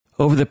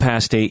over the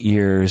past 8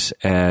 years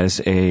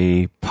as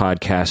a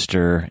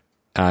podcaster,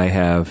 I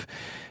have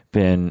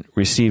been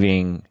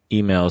receiving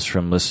emails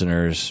from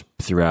listeners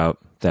throughout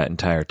that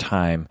entire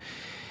time.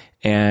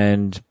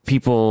 And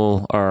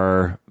people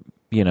are,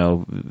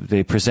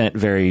 they present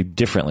very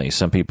differently.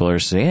 Some people are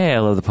saying, hey, I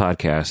love the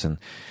podcast. And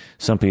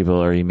some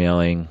people are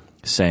emailing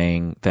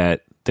saying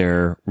that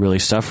they're really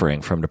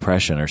suffering from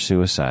depression or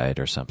suicide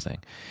or something.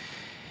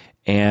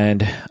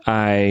 And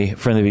I,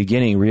 from the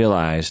beginning,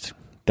 realized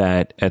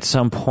that at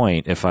some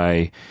point, if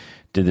I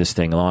did this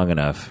thing long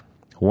enough,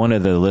 one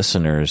of the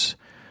listeners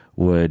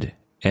would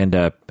end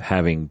up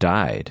having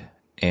died,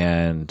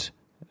 and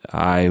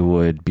I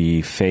would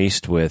be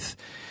faced with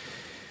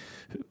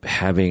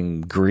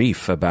having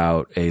grief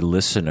about a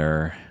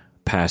listener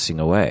passing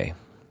away.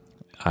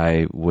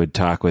 I would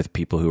talk with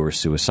people who were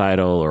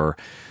suicidal or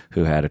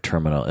who had a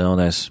terminal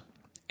illness,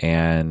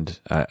 and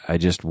I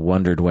just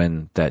wondered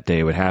when that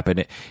day would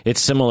happen.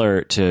 It's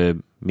similar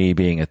to me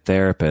being a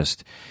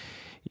therapist.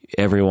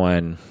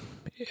 Everyone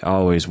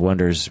always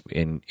wonders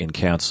in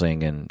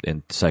counseling and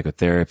in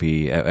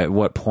psychotherapy, at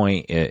what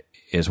point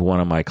is one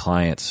of my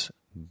clients,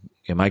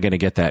 am I going to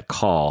get that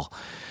call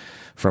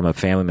from a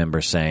family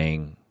member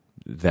saying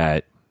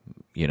that,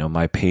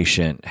 my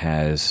patient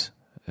has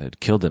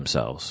killed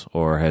themselves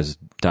or has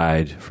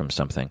died from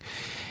something?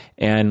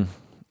 And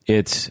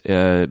it's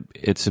a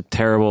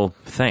terrible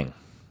thing.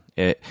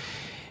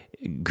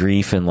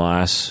 Grief and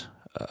loss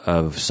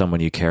of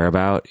someone you care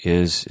about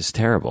is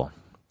terrible.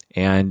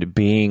 And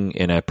being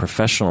in a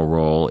professional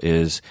role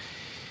is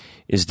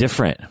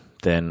different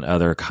than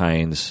other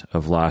kinds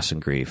of loss and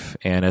grief.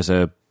 And as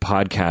a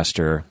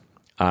podcaster,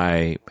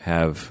 I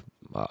have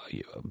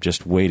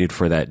just waited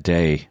for that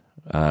day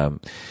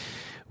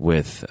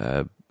with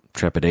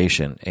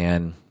trepidation,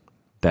 and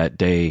that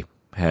day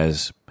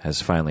has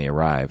finally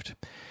arrived.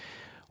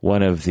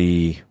 One of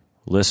the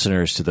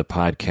listeners to the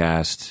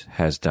podcast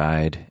has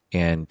died,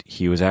 and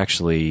he was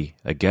actually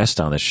a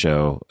guest on the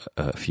show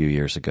a few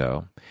years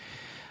ago.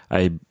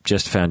 I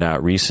just found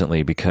out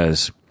recently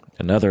because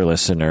another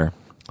listener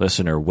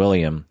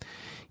William,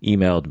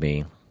 emailed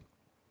me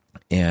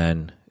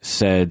and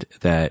said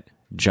that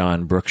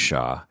John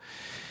Brookshaw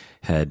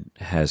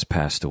has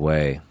passed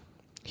away.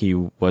 He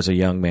was a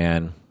young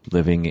man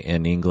living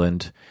in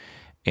England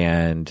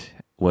and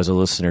was a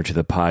listener to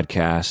the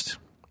podcast,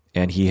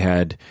 and he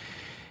had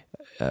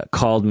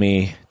called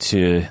me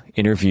to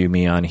interview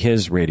me on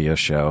his radio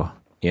show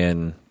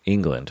in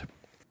England.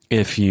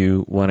 If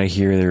you want to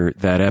hear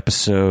that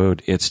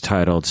episode, it's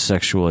titled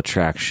Sexual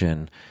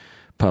Attraction,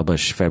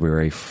 published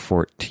February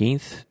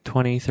 14th,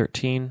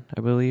 2013,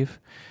 I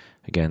believe.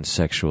 Again,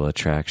 Sexual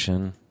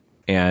Attraction.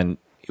 And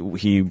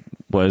he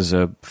was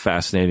a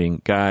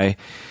fascinating guy,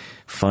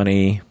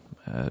 funny,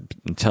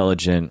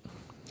 intelligent,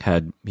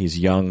 he's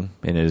young,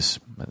 in his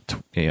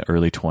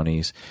early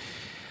 20s.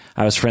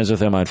 I was friends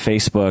with him on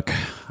Facebook.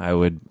 I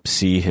would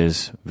see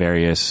his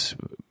various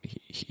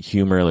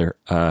humor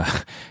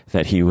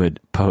that he would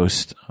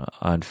post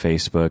on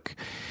Facebook.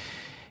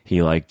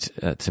 He liked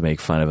to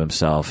make fun of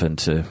himself and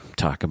to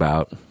talk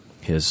about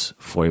his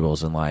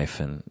foibles in life.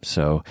 And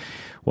so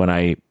when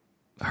I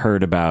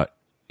heard about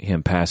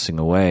him passing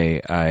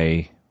away,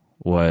 I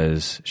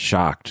was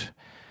shocked.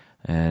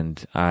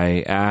 And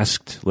I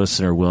asked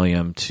listener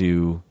William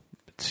to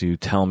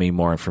tell me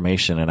more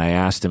information. And I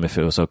asked him if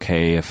it was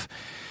okay if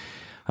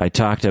I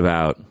talked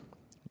about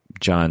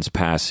John's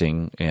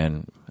passing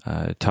and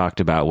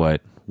talked about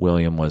what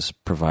William was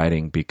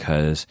providing,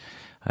 because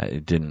I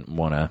didn't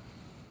want to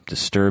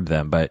disturb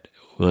them. But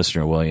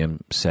listener William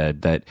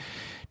said that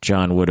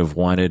John would have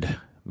wanted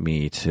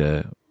me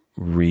to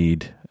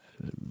read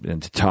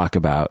and to talk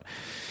about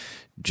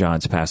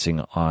John's passing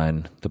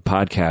on the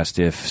podcast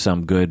if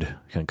some good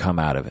can come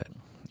out of it.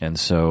 And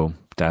so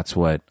that's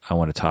what I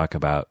want to talk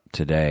about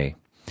today.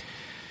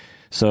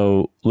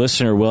 So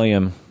listener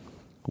William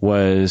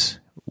was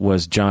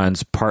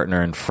John's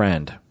partner and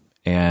friend.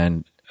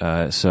 And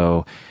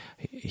so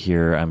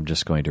here I'm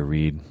just going to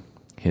read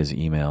his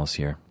emails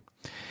here.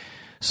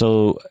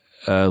 So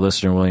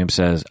listener William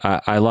says,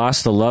 I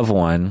lost a loved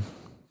one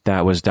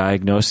that was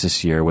diagnosed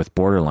this year with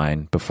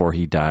borderline before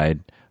he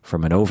died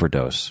from an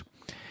overdose.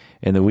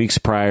 In the weeks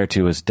prior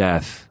to his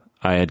death,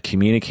 I had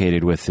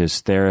communicated with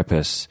his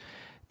therapist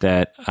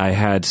that I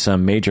had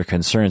some major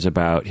concerns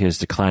about his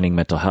declining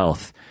mental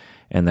health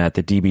and that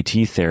the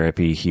DBT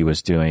therapy he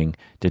was doing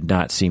did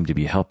not seem to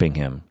be helping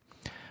him.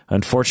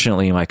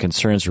 Unfortunately, my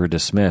concerns were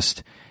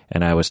dismissed,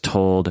 and I was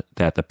told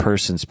that the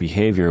person's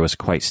behavior was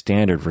quite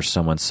standard for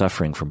someone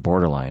suffering from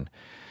borderline.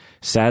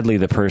 Sadly,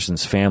 the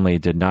person's family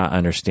did not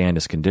understand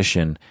his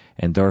condition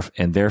and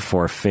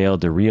therefore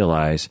failed to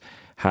realize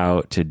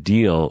how to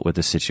deal with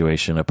the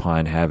situation.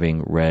 Upon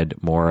having read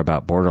more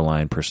about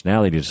borderline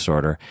personality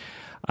disorder,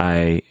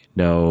 I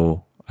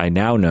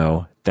now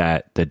know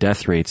that the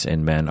death rates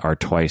in men are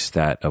twice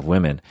that of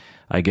women.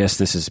 I guess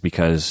this is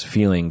because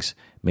feelings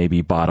may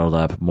be bottled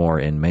up more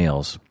in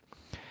males.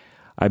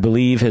 I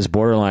believe his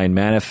borderline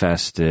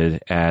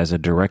manifested as a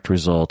direct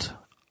result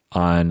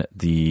on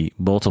the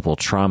multiple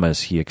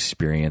traumas he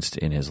experienced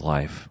in his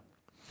life.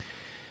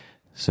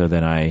 So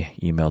then I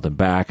emailed him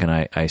back and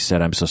I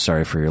said, I'm so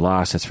sorry for your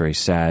loss. That's very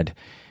sad.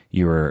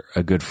 You were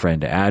a good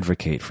friend to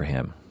advocate for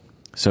him.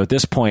 So at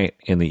this point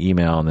in the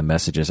email and the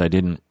messages, I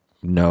didn't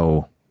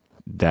know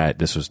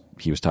that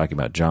he was talking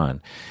about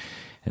John.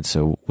 And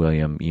so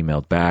William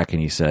emailed back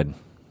and he said,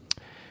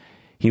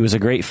 he was a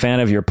great fan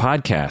of your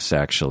podcast,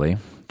 actually.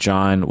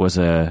 John was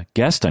a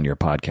guest on your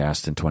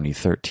podcast in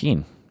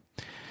 2013.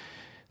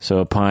 So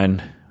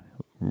upon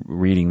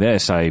reading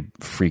this, I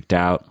freaked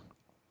out.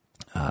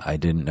 I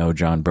didn't know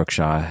John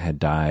Brookshaw had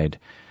died.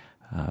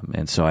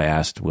 And so I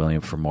asked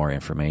William for more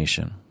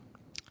information.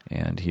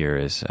 And here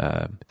is,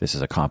 this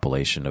is a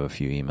compilation of a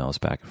few emails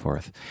back and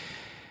forth.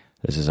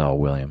 This is all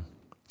William.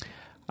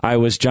 I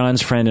was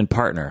John's friend and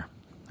partner.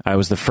 I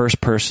was the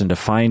first person to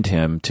find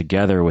him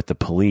together with the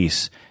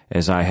police,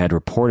 as I had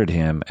reported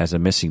him as a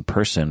missing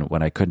person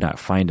when I could not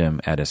find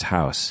him at his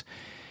house.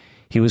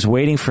 He was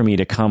waiting for me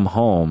to come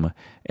home,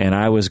 and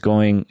I was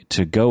going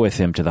to go with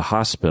him to the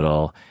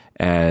hospital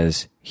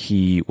as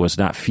he was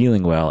not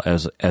feeling well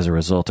as a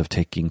result of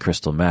taking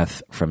crystal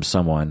meth from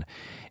someone,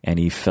 and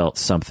he felt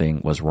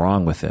something was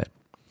wrong with it.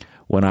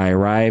 When I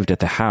arrived at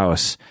the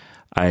house,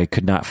 I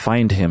could not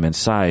find him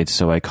inside,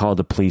 so I called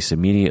the police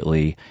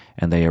immediately,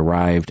 and they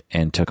arrived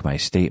and took my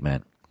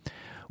statement.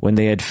 When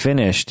they had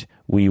finished,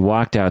 we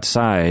walked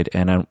outside,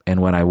 and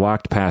when I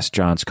walked past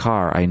John's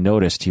car, I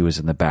noticed he was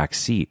in the back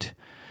seat.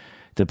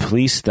 The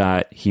police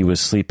thought he was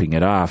sleeping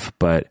it off,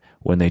 but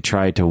when they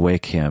tried to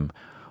wake him,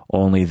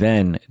 only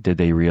then did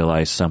they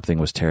realize something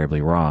was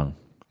terribly wrong.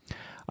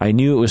 I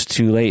knew it was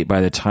too late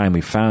by the time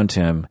we found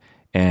him,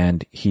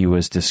 and he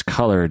was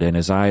discolored and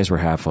his eyes were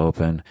half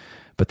open,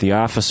 but the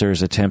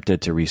officers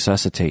attempted to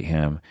resuscitate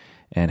him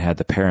and had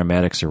the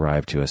paramedics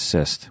arrive to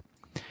assist.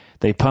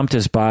 They pumped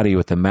his body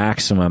with the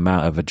maximum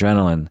amount of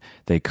adrenaline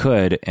they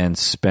could and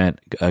spent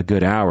a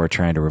good hour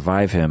trying to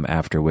revive him,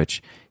 after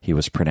which he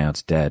was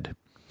pronounced dead.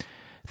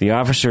 The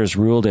officers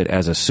ruled it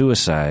as a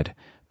suicide,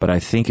 but I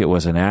think it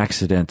was an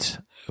accidental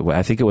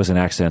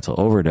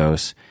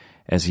overdose,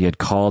 as he had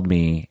called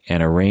me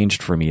and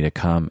arranged for me to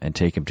come and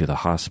take him to the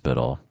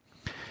hospital.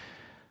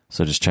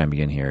 So just chiming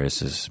in here,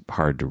 this is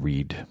hard to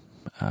read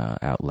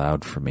out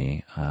loud for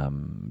me.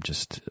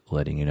 Just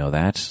letting you know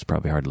that. It's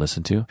probably hard to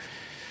listen to.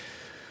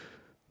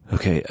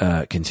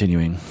 Okay,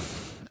 continuing.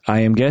 I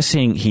am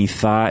guessing he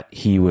thought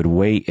he would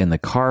wait in the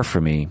car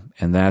for me,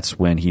 and that's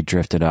when he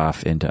drifted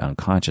off into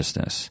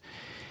unconsciousness.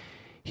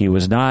 He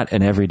was not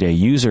an everyday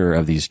user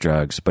of these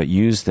drugs, but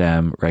used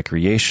them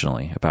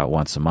recreationally about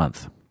once a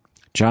month.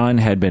 John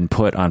had been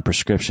put on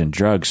prescription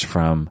drugs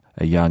from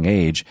a young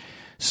age,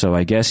 so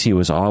I guess he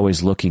was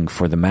always looking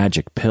for the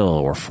magic pill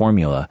or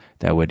formula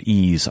that would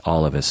ease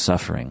all of his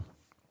suffering.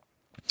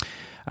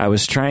 I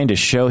was trying to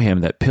show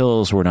him that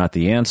pills were not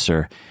the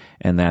answer,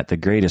 and that the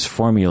greatest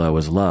formula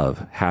was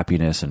love,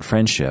 happiness, and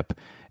friendship,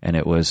 and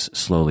it was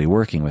slowly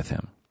working with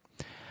him.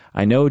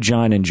 I know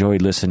John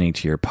enjoyed listening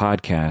to your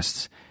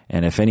podcasts,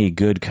 and if any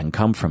good can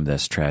come from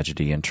this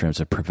tragedy in terms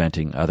of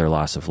preventing other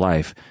loss of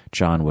life,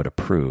 John would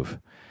approve.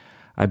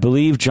 I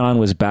believe John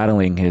was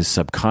battling his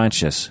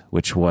subconscious,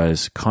 which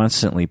was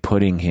constantly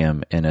putting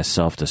him in a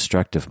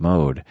self-destructive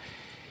mode.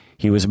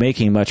 He was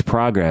making much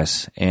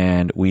progress,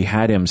 and we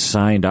had him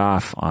signed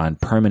off on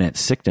permanent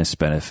sickness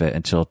benefit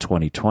until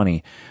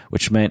 2020,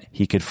 which meant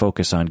he could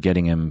focus on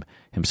getting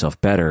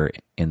himself better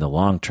in the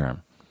long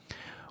term.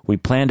 We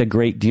planned a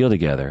great deal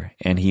together,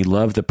 and he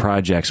loved the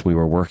projects we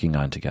were working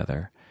on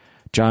together.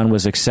 John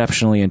was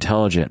exceptionally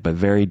intelligent, but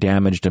very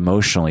damaged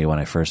emotionally when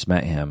I first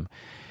met him.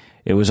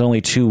 It was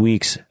only 2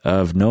 weeks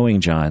of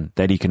knowing John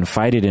that he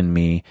confided in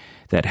me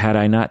that had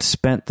I not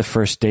spent the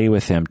first day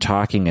with him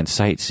talking and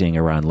sightseeing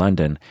around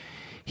London,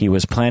 he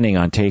was planning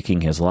on taking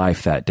his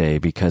life that day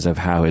because of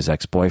how his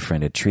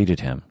ex-boyfriend had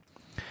treated him.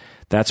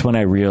 That's when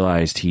I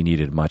realized he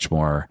needed much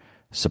more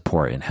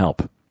support and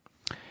help.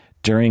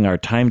 During our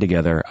time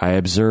together, I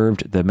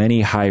observed the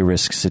many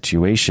high-risk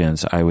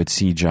situations I would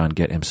see John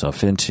get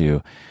himself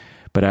into,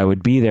 but I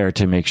would be there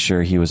to make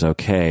sure he was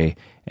okay,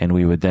 and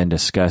we would then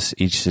discuss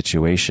each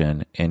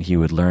situation, and he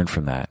would learn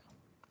from that.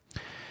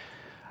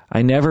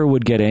 I never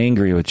would get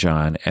angry with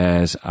John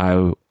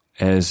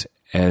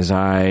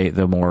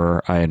the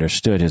more I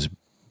understood his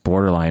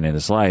borderline in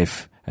his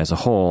life as a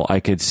whole. I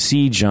could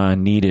see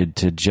John needed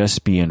to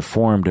just be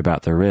informed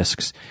about the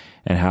risks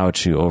and how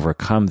to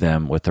overcome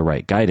them with the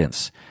right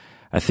guidance.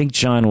 I think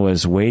John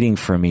was waiting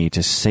for me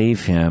to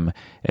save him,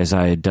 as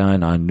I had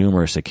done on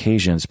numerous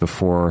occasions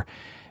before.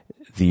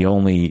 The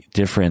only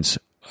difference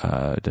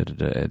I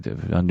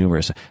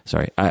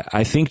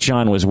think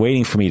John was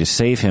waiting for me to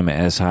save him,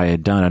 as I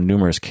had done on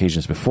numerous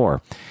occasions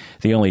before.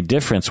 The only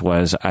difference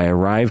was I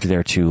arrived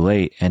there too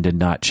late and did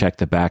not check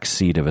the back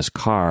seat of his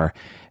car,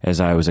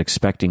 as I was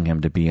expecting him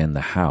to be in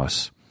the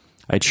house.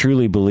 I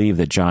truly believe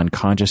that John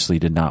consciously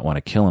did not want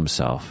to kill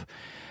himself.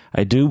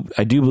 I do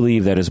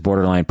believe that his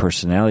borderline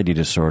personality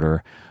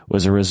disorder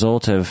was a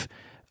result of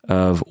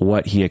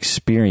what he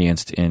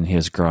experienced in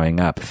his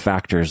growing up.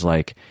 Factors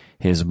like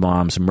his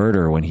mom's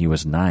murder when he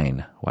was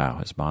 9. Wow,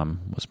 his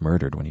mom was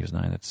murdered when he was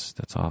 9.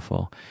 That's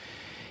awful.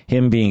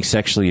 Him being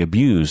sexually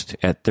abused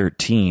at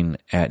 13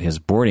 at his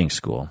boarding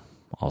school,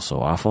 also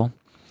awful.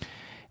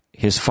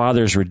 His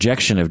father's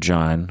rejection of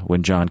John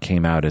when John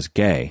came out as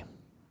gay,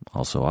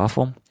 also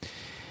awful.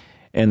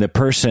 And the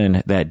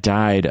person that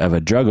died of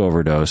a drug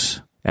overdose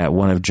at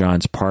one of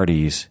John's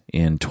parties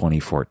in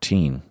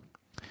 2014.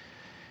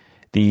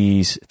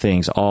 These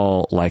things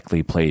all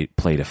likely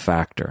played a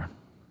factor.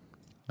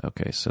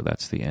 Okay, so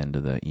that's the end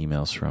of the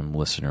emails from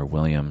listener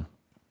William.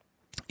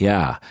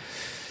 Yeah,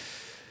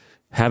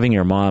 having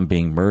your mom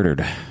being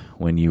murdered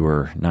when you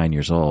were 9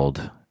 years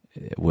old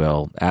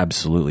will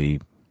absolutely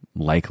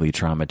likely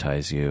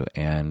traumatize you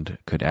and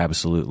could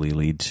absolutely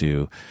lead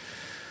to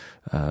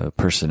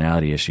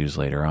personality issues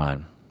later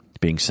on.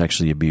 Being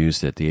sexually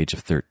abused at the age of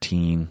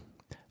 13,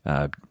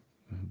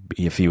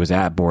 if he was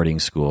at boarding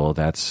school,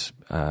 that's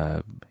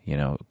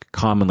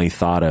commonly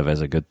thought of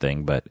as a good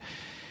thing, but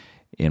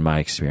in my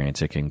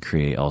experience, it can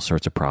create all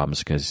sorts of problems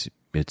because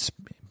it's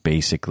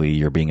basically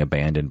you're being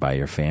abandoned by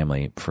your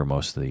family for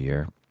most of the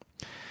year.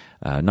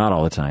 Not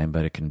all the time,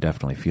 but it can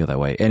definitely feel that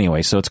way.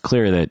 Anyway, so it's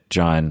clear that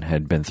John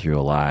had been through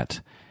a lot,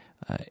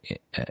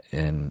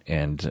 and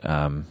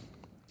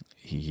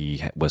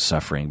he was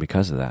suffering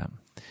because of that.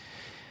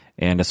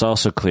 And it's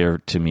also clear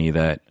to me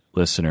that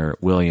listener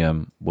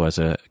William was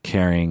a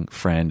caring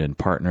friend and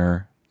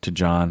partner to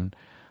John.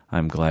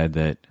 I'm glad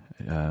that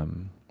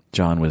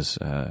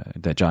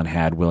John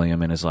had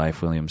William in his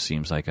life. William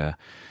seems like a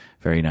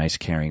very nice,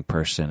 caring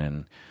person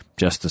and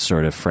just the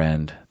sort of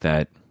friend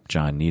that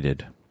John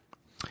needed.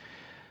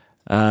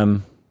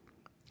 William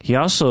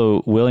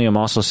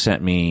also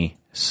sent me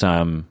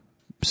some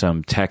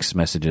text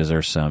messages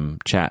or some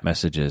chat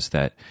messages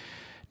that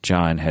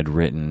John had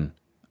written,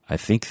 I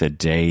think the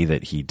day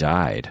that he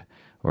died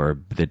or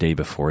the day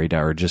before he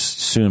died or just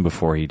soon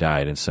before he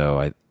died. And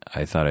so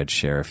I thought I'd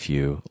share a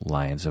few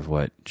lines of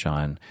what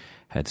John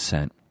had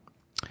sent.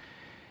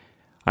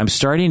 I'm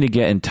starting to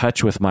get in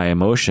touch with my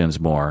emotions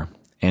more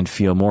and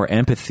feel more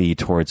empathy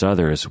towards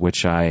others,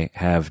 which I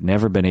have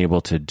never been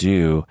able to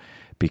do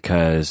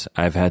because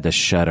I've had to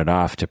shut it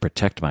off to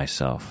protect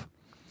myself.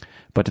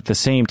 But at the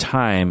same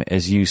time,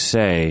 as you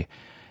say,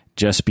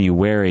 just be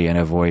wary and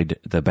avoid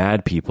the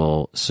bad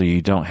people so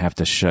you don't have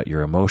to shut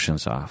your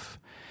emotions off.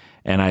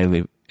 And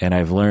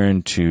I've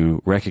learned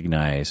to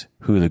recognize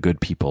who the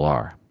good people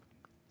are.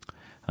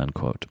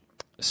 Unquote.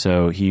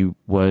 So he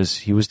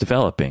was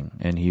developing,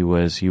 and he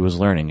was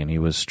learning, and he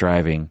was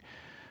striving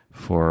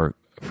for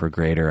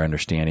greater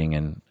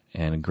understanding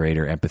and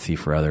greater empathy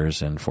for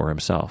others and for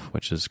himself,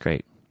 which is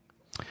great.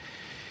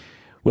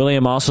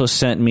 William also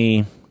sent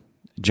me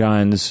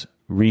John's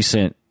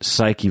recent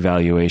psych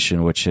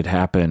evaluation, which had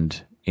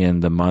happened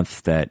in the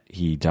month that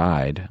he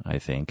died, I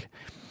think.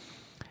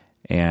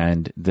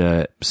 And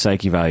the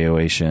psych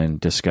evaluation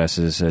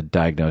discusses a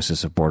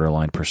diagnosis of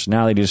borderline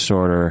personality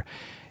disorder.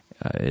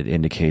 It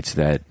indicates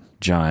that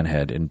John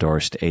had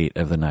endorsed 8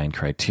 of the 9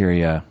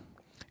 criteria.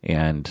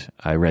 And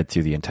I read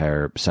through the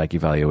entire psych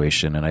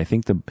evaluation, and I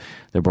think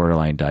the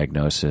borderline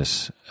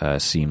diagnosis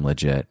seemed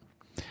legit.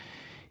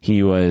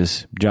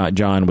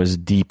 John was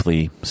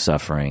deeply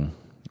suffering,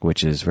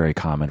 which is very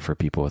common for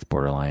people with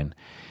borderline,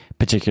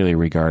 particularly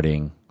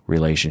regarding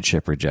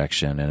relationship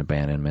rejection and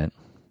abandonment.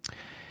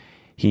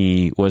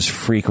 He was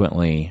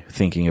frequently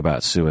thinking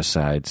about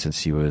suicide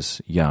since he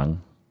was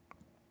young.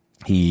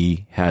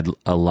 He had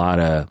a lot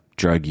of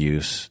drug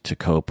use to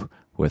cope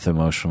with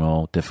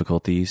emotional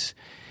difficulties,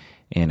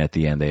 and at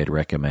the end they had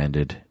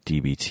recommended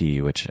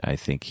DBT, which I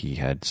think he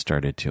had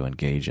started to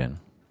engage in.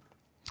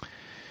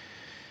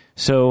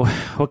 So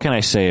what can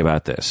I say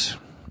about this?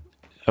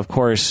 Of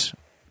course,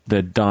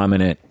 the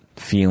dominant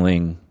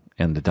feeling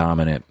and the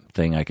dominant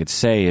thing I could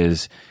say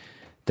is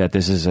that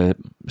this is a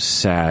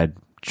sad,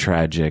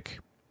 tragic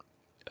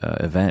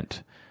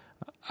event.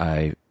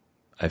 I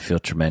feel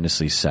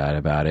tremendously sad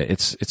about it.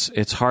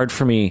 It's hard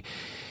for me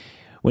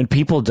when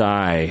people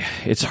die.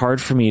 It's hard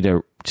for me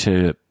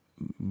to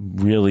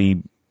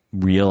really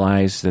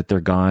realize that they're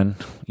gone.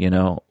 You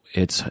know,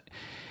 it's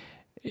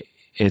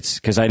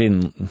because I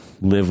didn't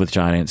live with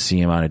John. I didn't see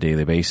him on a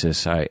daily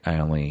basis. I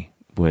only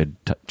would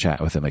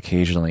chat with him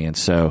occasionally. And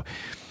so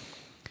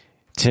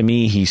to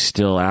me, he's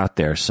still out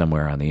there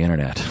somewhere on the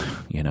internet,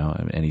 you know,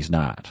 and he's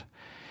not.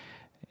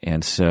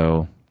 And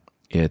so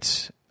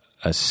it's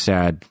a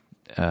sad,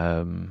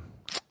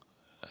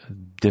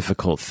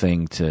 difficult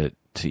thing to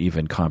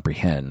even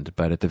comprehend.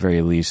 But at the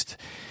very least,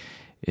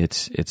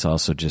 it's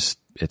also just,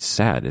 it's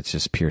sad. It's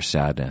just pure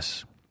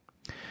sadness.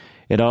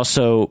 It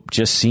also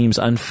just seems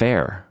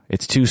unfair.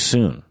 It's too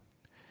soon.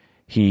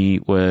 He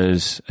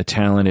was a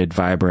talented,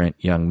 vibrant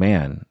young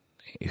man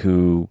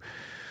who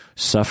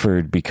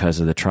suffered because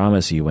of the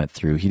traumas he went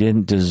through. He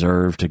didn't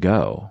deserve to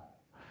go.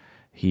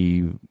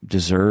 He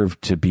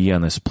deserved to be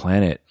on this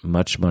planet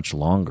much, much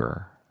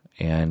longer.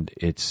 And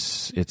it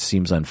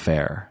seems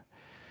unfair.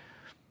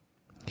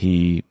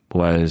 He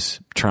was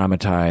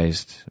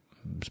traumatized.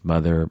 His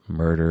mother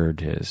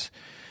murdered. His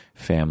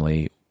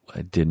family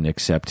didn't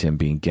accept him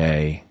being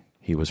gay.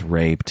 He was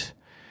raped.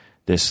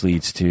 This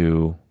leads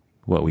to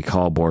what we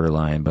call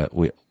borderline, but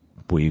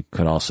we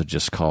could also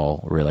just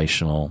call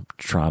relational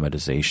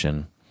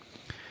traumatization.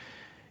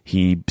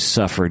 He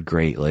suffered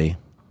greatly.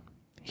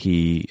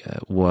 He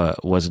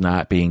was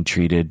not being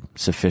treated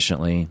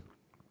sufficiently.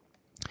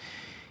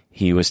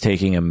 He was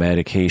taking a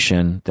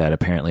medication that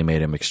apparently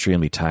made him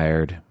extremely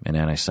tired, an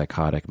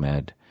antipsychotic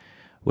med,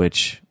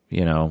 which,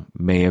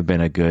 may have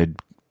been a good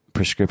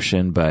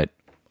prescription, but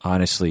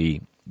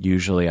honestly,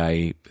 usually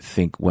I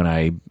think when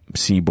I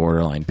see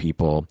borderline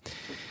people,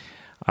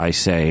 I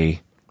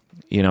say,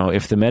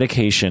 if the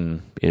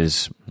medication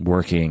is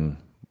working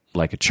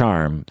like a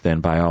charm,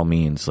 then by all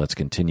means, let's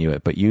continue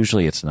it. But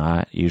usually it's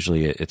not.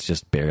 Usually it's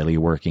just barely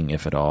working,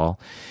 if at all,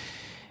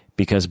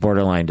 because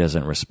borderline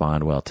doesn't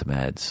respond well to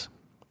meds.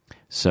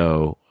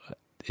 So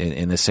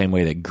in the same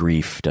way that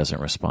grief doesn't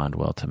respond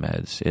well to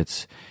meds,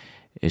 it's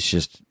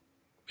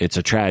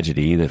a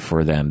tragedy that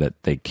for them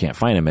that they can't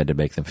find a med to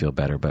make them feel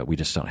better, but we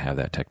just don't have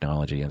that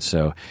technology. And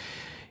so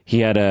he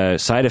had a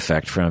side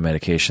effect from a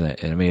medication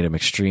that it made him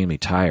extremely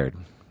tired,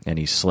 and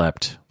he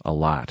slept a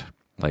lot,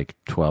 like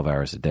 12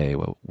 hours a day,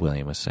 what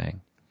William was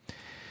saying.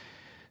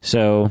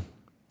 So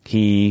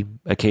he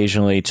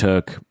occasionally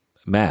took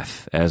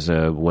meth as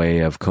a way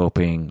of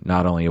coping,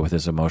 not only with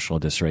his emotional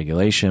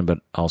dysregulation, but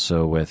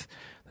also with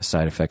the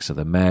side effects of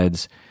the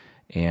meds.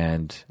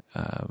 And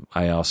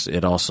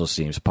it also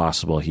seems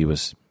possible he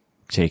was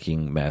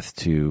taking meth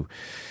to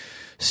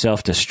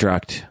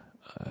self-destruct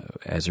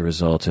as a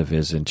result of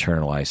his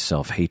internalized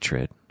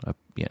self-hatred.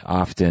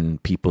 Often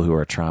people who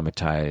are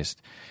traumatized,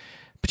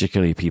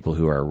 particularly people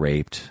who are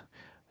raped,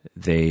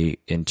 they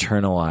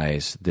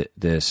internalize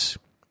this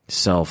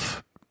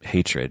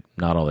self-hatred,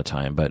 not all the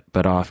time,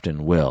 but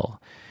often will.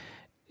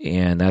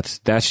 And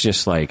that's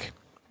just like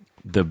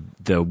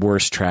the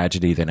worst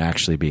tragedy than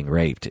actually being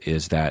raped,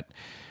 is that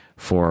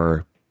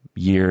for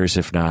years,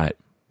 if not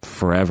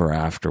forever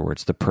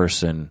afterwards, the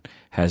person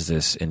has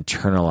this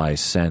internalized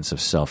sense of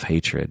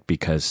self-hatred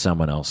because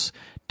someone else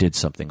did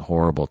something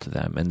horrible to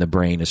them. And the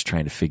brain is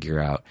trying to figure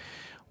out,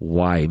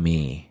 why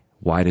me?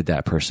 Why did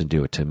that person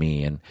do it to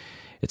me? And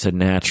it's a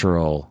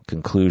natural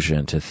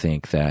conclusion to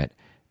think that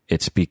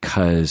it's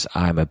because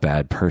I'm a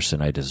bad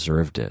person, I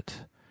deserved it.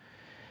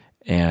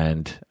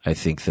 And I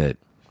think that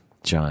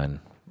John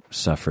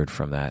suffered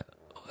from that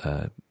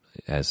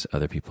as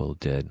other people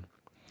did.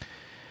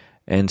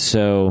 And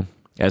so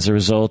as a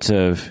result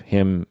of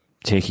him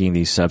taking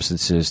these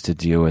substances to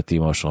deal with the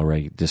emotional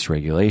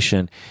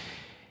dysregulation,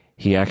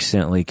 he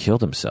accidentally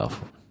killed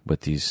himself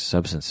with these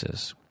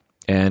substances.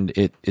 And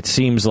it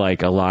seems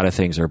like a lot of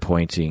things are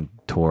pointing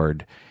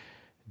toward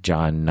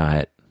John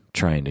not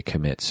trying to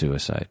commit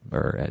suicide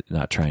or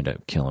not trying to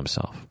kill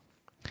himself.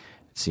 It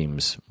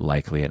seems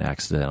likely an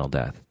accidental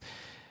death.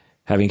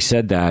 Having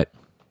said that,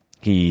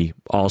 he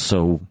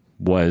also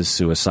was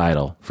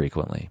suicidal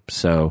frequently.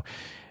 So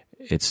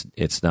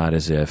it's not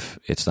as if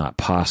it's not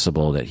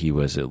possible that he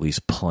was at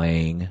least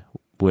playing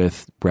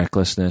with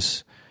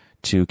recklessness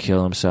to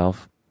kill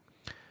himself.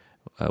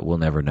 We'll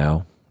never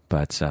know,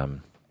 but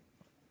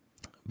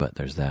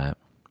there's that.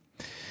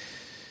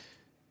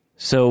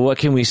 So what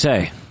can we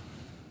say?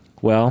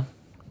 Well,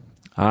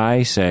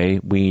 I say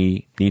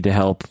we need to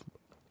help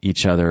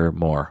each other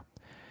more.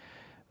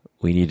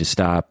 We need to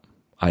stop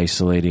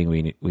isolating.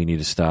 We need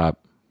to stop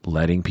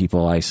letting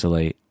people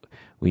isolate.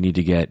 We need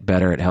to get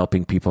better at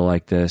helping people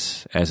like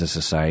this as a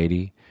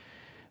society.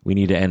 We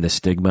need to end the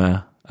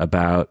stigma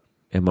about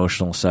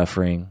emotional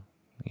suffering.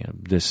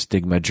 This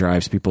stigma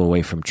drives people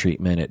away from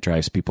treatment. It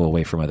drives people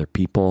away from other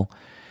people.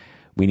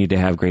 We need to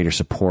have greater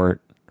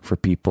support for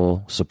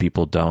people so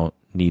people don't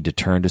need to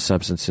turn to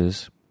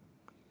substances.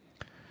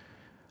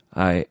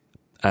 I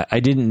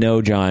didn't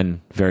know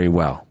John very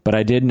well, but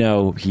I did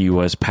know he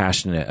was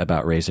passionate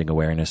about raising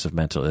awareness of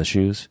mental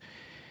issues.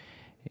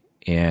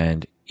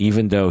 And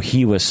even though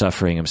he was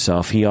suffering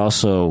himself, he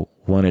also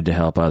wanted to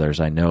help others.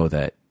 I know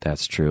that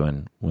that's true,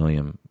 and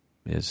William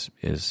is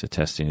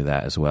attesting to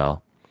that as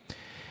well.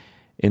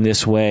 In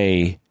this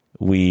way,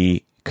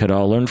 we could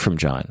all learn from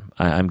John.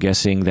 I'm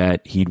guessing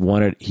that he'd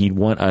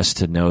want us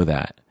to know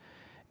that,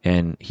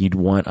 and he'd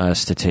want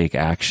us to take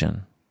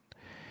action.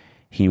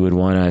 He would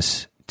want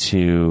us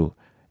to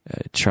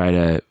try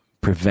to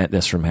prevent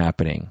this from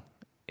happening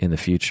in the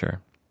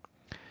future.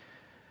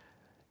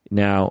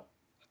 Now,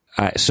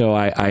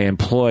 I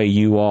employ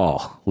you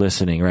all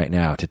listening right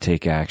now to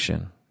take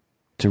action,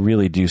 to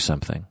really do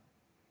something.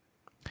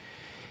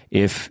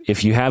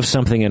 If you have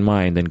something in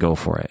mind, then go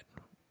for it.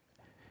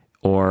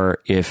 Or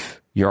if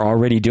you're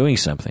already doing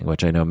something,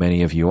 which I know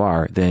many of you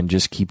are, then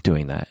just keep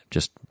doing that.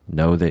 Just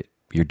know that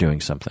you're doing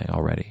something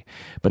already.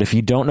 But if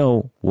you don't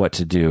know what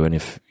to do, and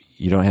if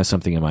you don't have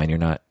something in mind, you're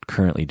not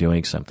currently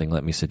doing something,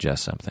 let me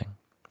suggest something.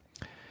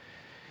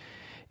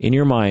 In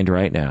your mind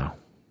right now,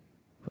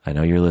 I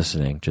know you're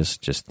listening,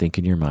 just think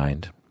in your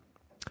mind.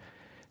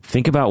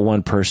 Think about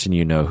one person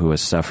you know who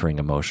is suffering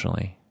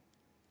emotionally.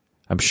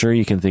 I'm sure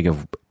you can think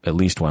of at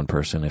least one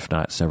person, if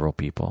not several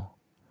people.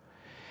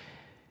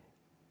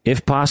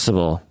 If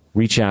possible,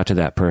 reach out to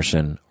that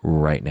person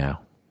right now.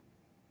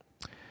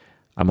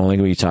 I'm only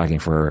going to be talking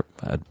for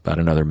about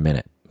another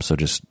minute. So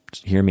just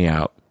hear me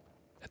out.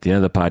 At the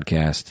end of the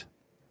podcast,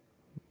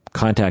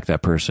 contact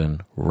that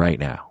person right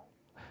now.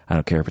 I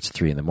don't care if it's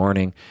 3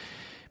 a.m.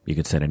 You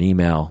can send an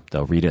email.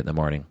 They'll read it in the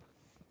morning.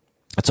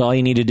 That's all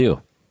you need to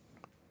do.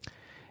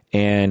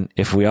 And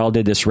if we all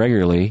did this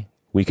regularly,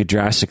 we could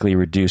drastically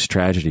reduce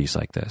tragedies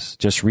like this.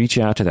 Just reach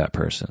out to that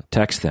person,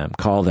 text them,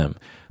 call them,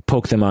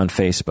 poke them on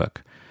Facebook,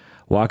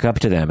 walk up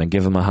to them and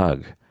give them a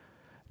hug.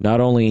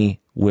 Not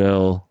only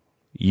will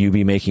you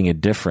be making a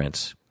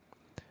difference,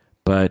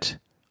 but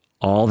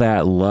all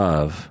that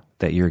love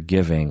that you're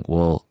giving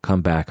will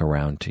come back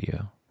around to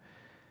you.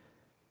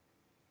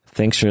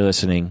 Thanks for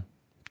listening.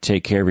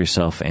 Take care of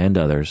yourself and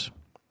others,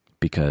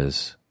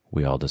 because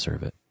we all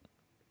deserve it.